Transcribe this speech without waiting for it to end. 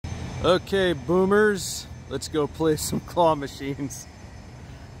Okay, boomers, let's go play some claw machines.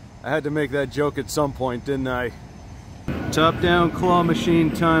 I had to make that joke at some point, didn't I? Top-down claw machine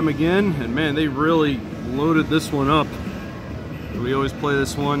time again, and man, they really loaded this one up. We always play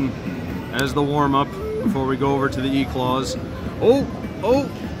this one as the warm-up before we go over to the E-claws. Oh,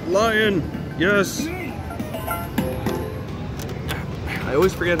 lion, yes. I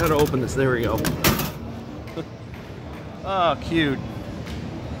always forget how to open this. There we go. Oh, cute.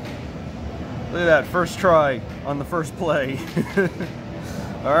 Look at that, first try on the first play.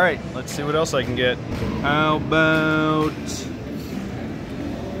 All right, let's see what else I can get. How about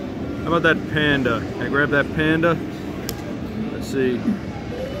that panda? Can I grab that panda? Let's see.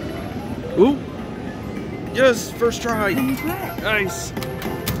 Ooh, yes, first try. Nice.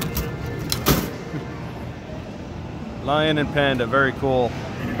 Lion and panda, very cool.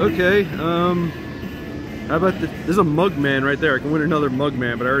 Okay, how about this is a mug man right there. I can win another mug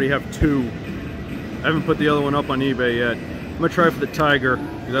man, but I already have two. I haven't put the other one up on eBay yet. I'm gonna try for the tiger,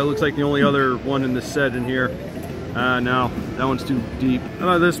 because that looks like the only other one in this set in here. No, that one's too deep. How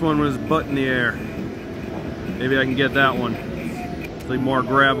about this one with his butt in the air? Maybe I can get that one. It's like more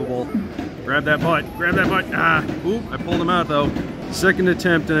grabbable. Grab that butt, grab that butt. Ah, oop, I pulled him out though. Second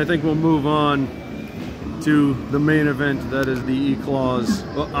attempt, and I think we'll move on to the main event, that is the E-claws.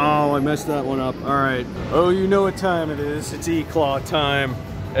 Oh, I messed that one up. All right. Oh, you know what time it is. It's E-claw time.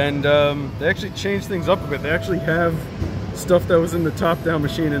 And they actually changed things up a bit. They actually have stuff that was in the top-down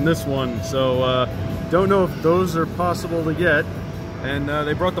machine in this one. So don't know if those are possible to get. And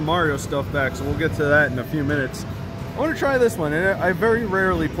they brought the Mario stuff back, so we'll get to that in a few minutes. I want to try this one, and I very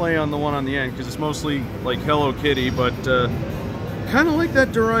rarely play on the one on the end because it's mostly like Hello Kitty, but kind of like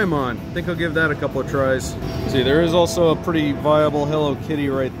that Doraemon. I think I'll give that a couple of tries. See, there is also a pretty viable Hello Kitty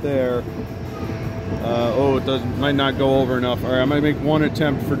right there. Oh, it might not go over enough. All right, I might make one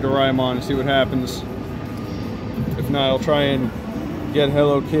attempt for Doraemon and see what happens. If not, I'll try and get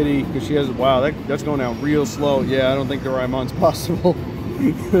Hello Kitty, because she has, wow, that's going out real slow. Yeah, I don't think Doraemon's possible.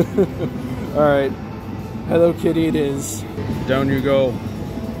 All right, Hello Kitty it is. Down you go.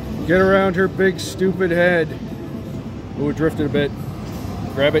 Get around her big stupid head. Oh, it drifted a bit.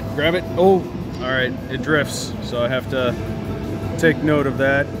 Grab it, grab it. Oh, all right, it drifts, so I have to take note of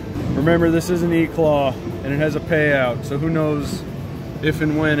that. Remember, this is an E-claw, and it has a payout, so who knows if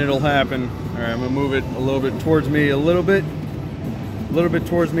and when it'll happen. All right, I'm gonna move it a little bit towards me, a little bit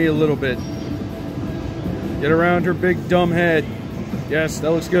towards me, a little bit. Get around her big dumb head. Yes,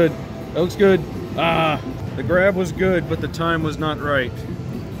 that looks good. That looks good. Ah, the grab was good, but the time was not right.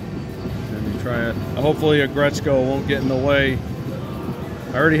 Let me try it. Hopefully a Gretzko won't get in the way.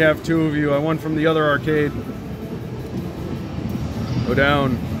 I already have two of you. I won from the other arcade. Go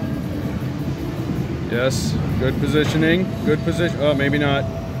down. Yes, good positioning. Good position. Oh, maybe not.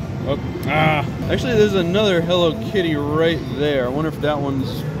 Oh, ah. Actually, there's another Hello Kitty right there. I wonder if that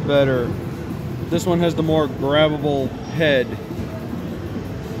one's better. This one has the more grabbable head.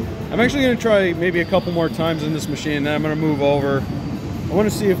 I'm actually going to try maybe a couple more times in this machine, then I'm going to move over. I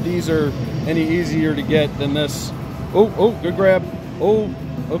want to see if these are any easier to get than this. Oh, good grab. Oh,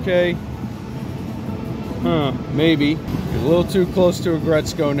 okay. Huh, maybe. A little too close to a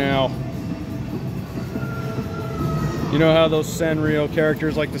Gretzko now. You know how those Sanrio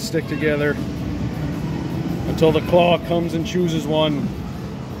characters like to stick together until the claw comes and chooses one.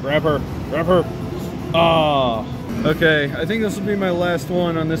 Grab her, grab her. Ah, okay, I think this will be my last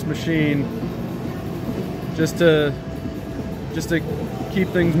one on this machine. Just to keep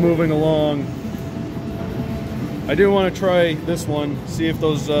things moving along. I do want to try this one, see if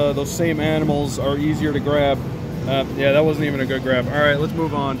those same animals are easier to grab. Yeah, that wasn't even a good grab. All right, let's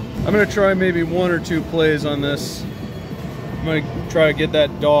move on. I'm gonna try maybe one or two plays on this. I'm gonna try to get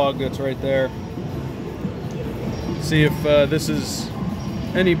that dog that's right there. See if this is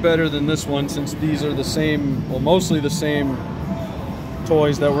any better than this one, since these are the same, well, mostly the same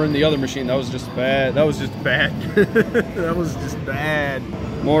toys that were in the other machine. That was just bad. That was just bad. That was just bad.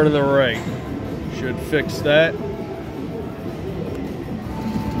 More to the right. Should fix that.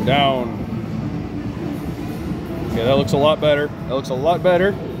 Down. Okay, that looks a lot better. That looks a lot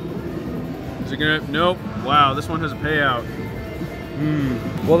better. Is it gonna? Nope. Wow, this one has a payout.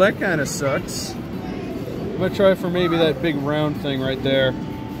 Well, that kind of sucks. I'm gonna try for maybe that big round thing right there.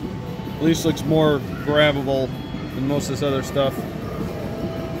 At least looks more grabbable than most of this other stuff.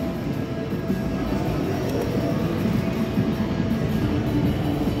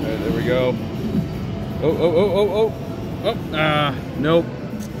 Alright, there we go. Oh. Nope.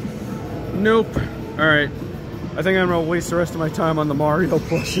 Nope. Alright. I think I'm gonna waste the rest of my time on the Mario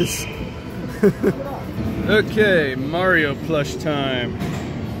plushes. Okay, Mario plush time.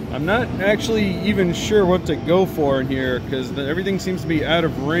 I'm not actually even sure what to go for in here because everything seems to be out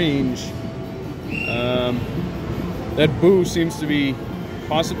of range. That Boo seems to be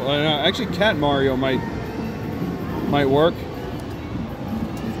possible. Actually, Cat Mario might work.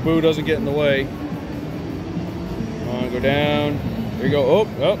 If Boo doesn't get in the way. Come on, go down. There you go.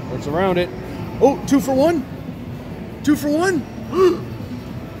 Oh, it's around it. Oh, 2 for 1. 2 for 1.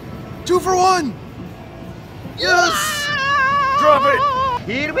 2 for 1. Yes. Drop it.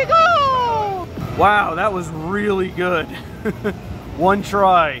 Here we go. Wow, that was really good. 1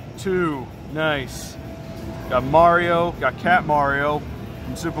 try, 2, nice. Got Mario, got Cat Mario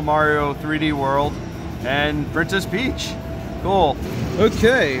from Super Mario 3D World, and Princess Peach. Cool.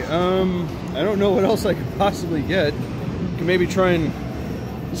 Okay, I don't know what else I could possibly get. Can maybe try and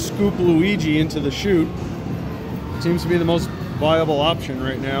scoop Luigi into the chute. Seems to be the most viable option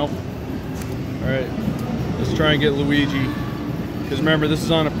right now. All right, let's try and get Luigi. Because remember, this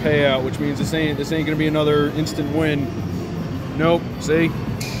is on a payout, which means this ain't gonna be another instant win. Nope. See?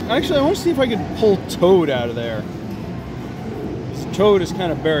 Actually, I want to see if I can pull Toad out of there. This Toad is kind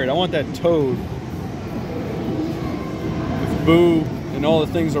of buried. I want that Toad. If Boo and all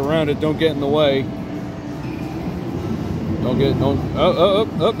the things around it don't get in the way.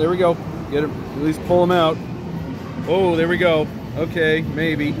 Oh, there we go. Get him. At least pull him out. Oh, there we go. Okay,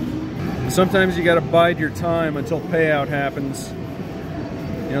 maybe. Sometimes you got to bide your time until payout happens.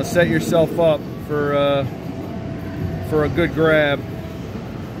 You know, set yourself up for a good grab.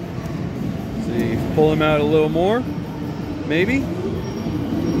 Let's see, pull him out a little more, maybe.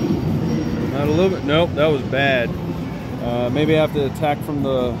 Not a little bit. Nope, that was bad. Maybe I have to attack from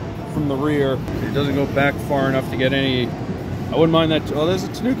the rear. It doesn't go back far enough to get any. I wouldn't mind that. Oh, there's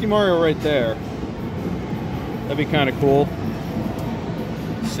a Tanuki Mario right there. That'd be kind of cool.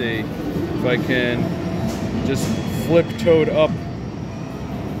 Let's see if I can just flip Toad up.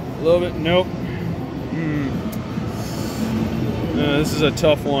 A little bit, nope. This is a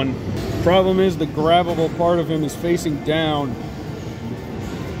tough one. Problem is the grabbable part of him is facing down.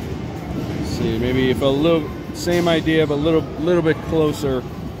 Let's see, maybe if a little, same idea, but a little bit closer.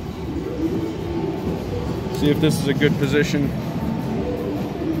 See if this is a good position.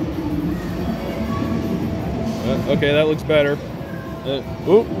 Okay, that looks better.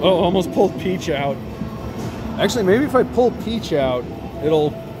 Almost pulled Peach out. Actually, maybe if I pull Peach out,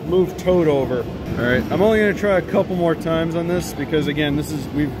 it'll move Toad over. All right, I'm only gonna try a couple more times on this because again, this is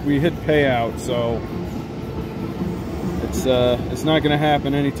we hit payout, so it's not gonna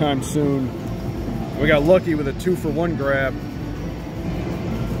happen anytime soon. We got lucky with a 2 for 1 grab.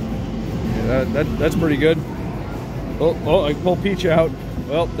 Yeah, that's pretty good. Oh, I pull Peach out.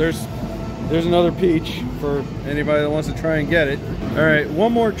 Well, there's another Peach for anybody that wants to try and get it. All right,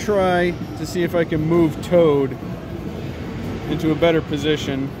 one more try to see if I can move Toad into a better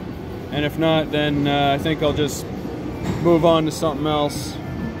position, and if not, then I think I'll just move on to something else.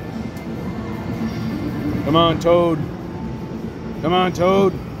 Come on, Toad. Come on,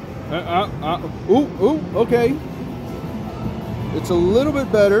 Toad. Okay. It's a little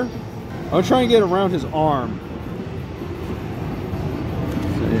bit better. I'm trying to get around his arm.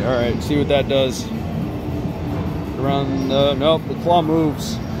 See, all right, see what that does. Around, nope, the claw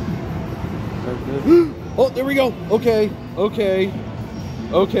moves. Oh, there we go. Okay.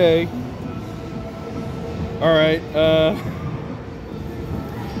 All right,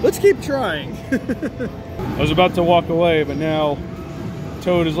 let's keep trying. I was about to walk away, but now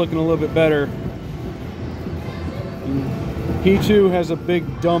Toad is looking a little bit better. And he too has a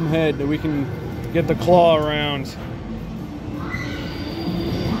big dumb head that we can get the claw around.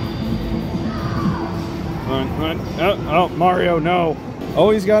 Come on. Oh, Mario, no.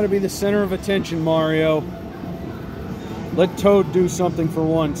 Always got to be the center of attention, Mario. Let Toad do something for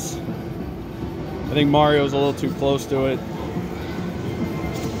once. I think Mario's a little too close to it.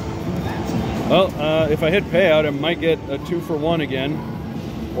 Well, if I hit payout, I might get a 2 for 1 again.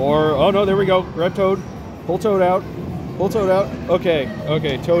 Or, oh no, there we go. Grab Toad. Pull Toad out. Pull Toad out. Okay,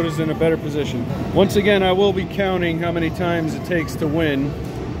 Toad is in a better position. Once again, I will be counting how many times it takes to win,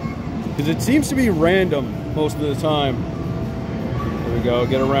 because it seems to be random most of the time. There we go,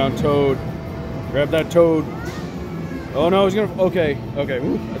 get around Toad. Grab that Toad. Oh no, he's gonna, okay.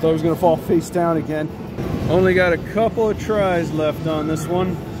 Ooh, I thought he was gonna fall face down again. Only got a couple of tries left on this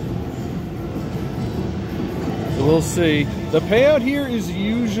one. So we'll see. The payout here is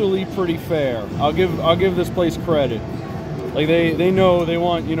usually pretty fair. I'll give this place credit. Like they know they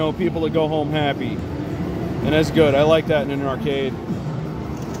want, you know, people to go home happy. And that's good. I like that in an arcade.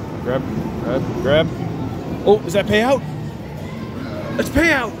 Grab. Oh, is that payout? That's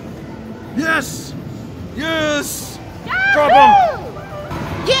payout! Yes! Drop him!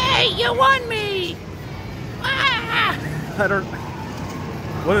 Yay, you won me! Ah! I don't...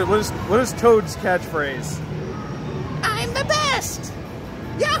 What is Toad's catchphrase? I'm the best!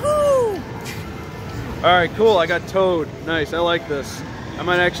 Yahoo! Alright, cool, I got Toad. Nice, I like this. I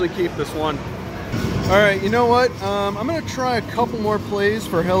might actually keep this one. Alright, you know what? I'm gonna try a couple more plays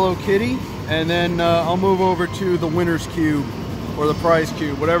for Hello Kitty, and then I'll move over to the winner's cube, or the prize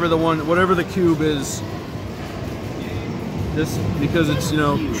cube, whatever the cube is. This, because it's, you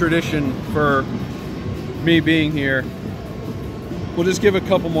know, tradition for me being here. We'll just give a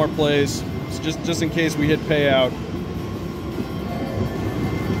couple more plays, just in case we hit payout.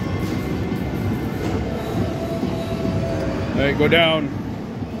 Alright, go down.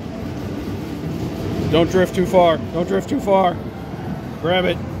 Don't drift too far. Don't drift too far. Grab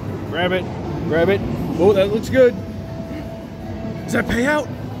it. Grab it. Grab it. Oh, that looks good. Is that payout?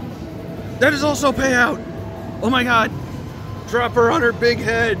 That is also payout. Oh my god. Drop her on her big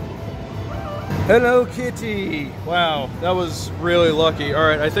head. Hello Kitty. Wow, that was really lucky.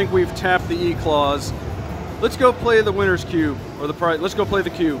 Alright, I think we've tapped the E-clause. Let's go play the winner's cube. Or the prize. Let's go play the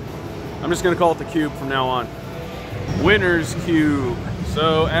cube. I'm just going to call it the cube from now on. Winner's cube.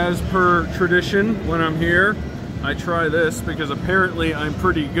 So as per tradition, when I'm here, I try this because apparently I'm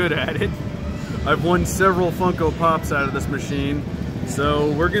pretty good at it. I've won several Funko Pops out of this machine.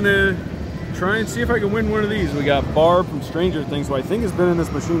 So we're gonna try and see if I can win one of these. We got Barb from Stranger Things, who I think has been in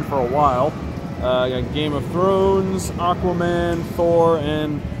this machine for a while. Got Game of Thrones, Aquaman, Thor,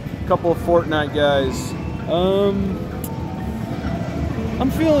 and a couple of Fortnite guys.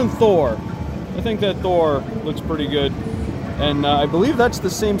 I'm feeling Thor. I think that Thor looks pretty good. And I believe that's the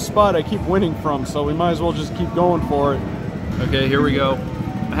same spot I keep winning from, so we might as well just keep going for it. Okay, here we go.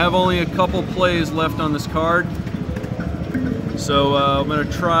 I have only a couple plays left on this card. So I'm going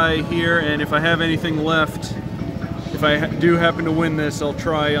to try here, and if I have anything left, if I do happen to win this, I'll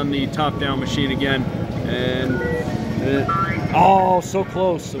try on the top-down machine again. And oh, so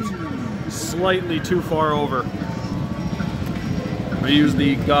close. It was slightly too far over. I use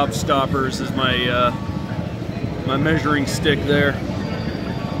the gobstoppers as my my measuring stick there.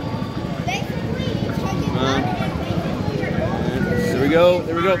 There we go.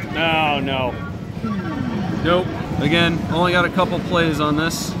 There we go. No, no. Nope. Again, only got a couple plays on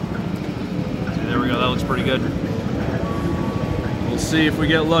this. See, there we go. That looks pretty good. We'll see if we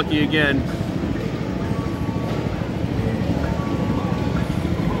get lucky again.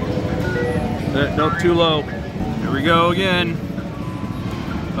 Nope, too low. Here we go again.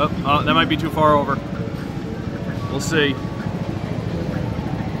 Oh, that might be too far over. We'll see.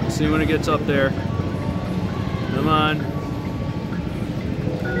 We'll see when it gets up there. Come on.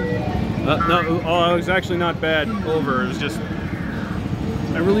 No, oh, it was actually not bad over. It was just,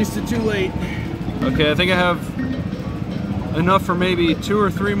 I released it too late. Okay, I think I have enough for maybe 2 or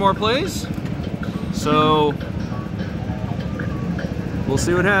 3 more plays. So, we'll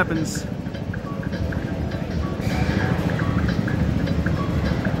see what happens.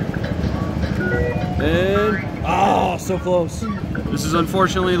 And, oh, so close. This is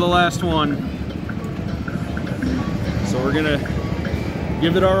unfortunately the last one. So we're gonna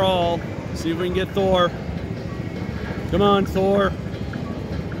give it our all. See if we can get Thor. Come on, Thor.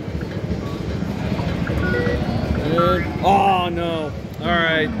 And, oh no.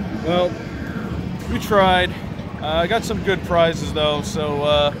 Alright, well, we tried. I got some good prizes though,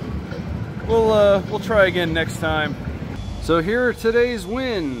 so we'll try again next time. So here are today's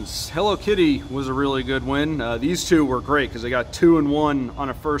wins. Hello Kitty was a really good win. These two were great because they got 2 and 1 on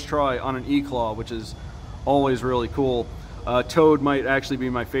a first try on an E-claw, which is always really cool. Toad might actually be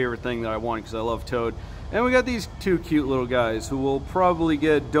my favorite thing that I won because I love Toad. And we got these 2 cute little guys who will probably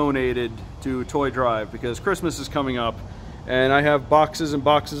get donated to Toy Drive because Christmas is coming up and I have boxes and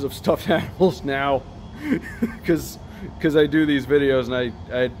boxes of stuffed animals now because I do these videos and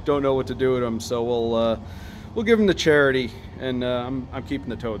I don't know what to do with them, so we'll give them to charity, and I'm keeping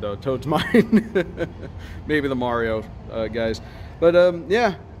the Toad though. Toad's mine. Maybe the Mario guys. But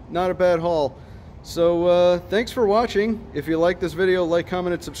yeah, not a bad haul. So thanks for watching. If you like this video, like,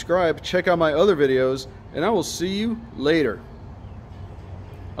 comment, and subscribe. Check out my other videos, and I will see you later.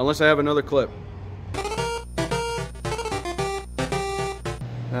 Unless I have another clip.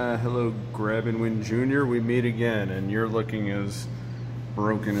 Hello, Grab and Win Jr. We meet again, and you're looking as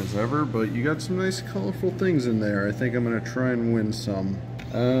broken as ever, but you got some nice colorful things in there. I think I'm gonna try and win some.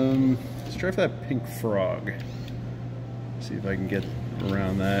 Let's try for that pink frog. See if I can get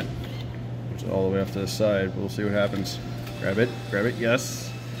around that. It's all the way off to the side. We'll see what happens. Grab it,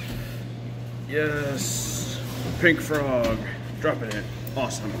 yes. Yes, pink frog. Drop it in.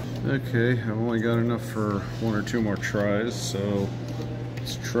 Awesome. Okay, I've only got enough for 1 or 2 more tries, so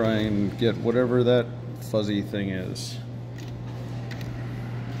Let's try and get whatever that fuzzy thing is.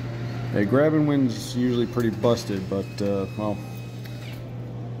 Hey, grab and win's usually pretty busted, but well,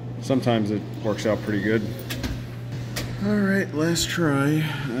 sometimes it works out pretty good. Alright, last try.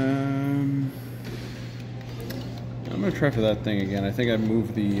 I'm gonna try for that thing again. I think I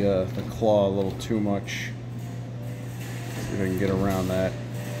moved the claw a little too much. See if I can get around that.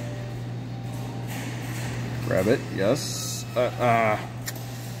 Grab it, yes.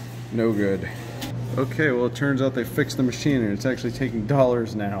 No good. Okay, well it turns out they fixed the machine and it's actually taking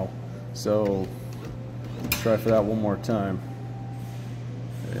dollars now. So, let's try for that one more time.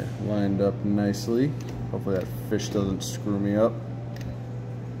 Yeah, lined up nicely. Hopefully that fish doesn't screw me up.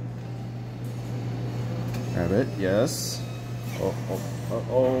 Grab it, yes.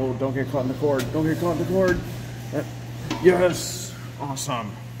 Oh, don't get caught in the cord. Don't get caught in the cord. Yes!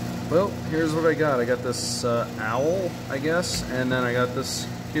 Awesome. Well, here's what I got. I got this owl, I guess, and then I got this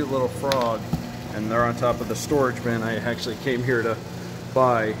cute little frog. And they're on top of the storage bin I actually came here to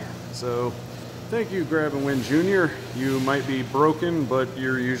buy. So, thank you, Grab and Win Jr. You might be broken, but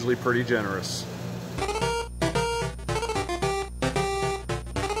you're usually pretty generous.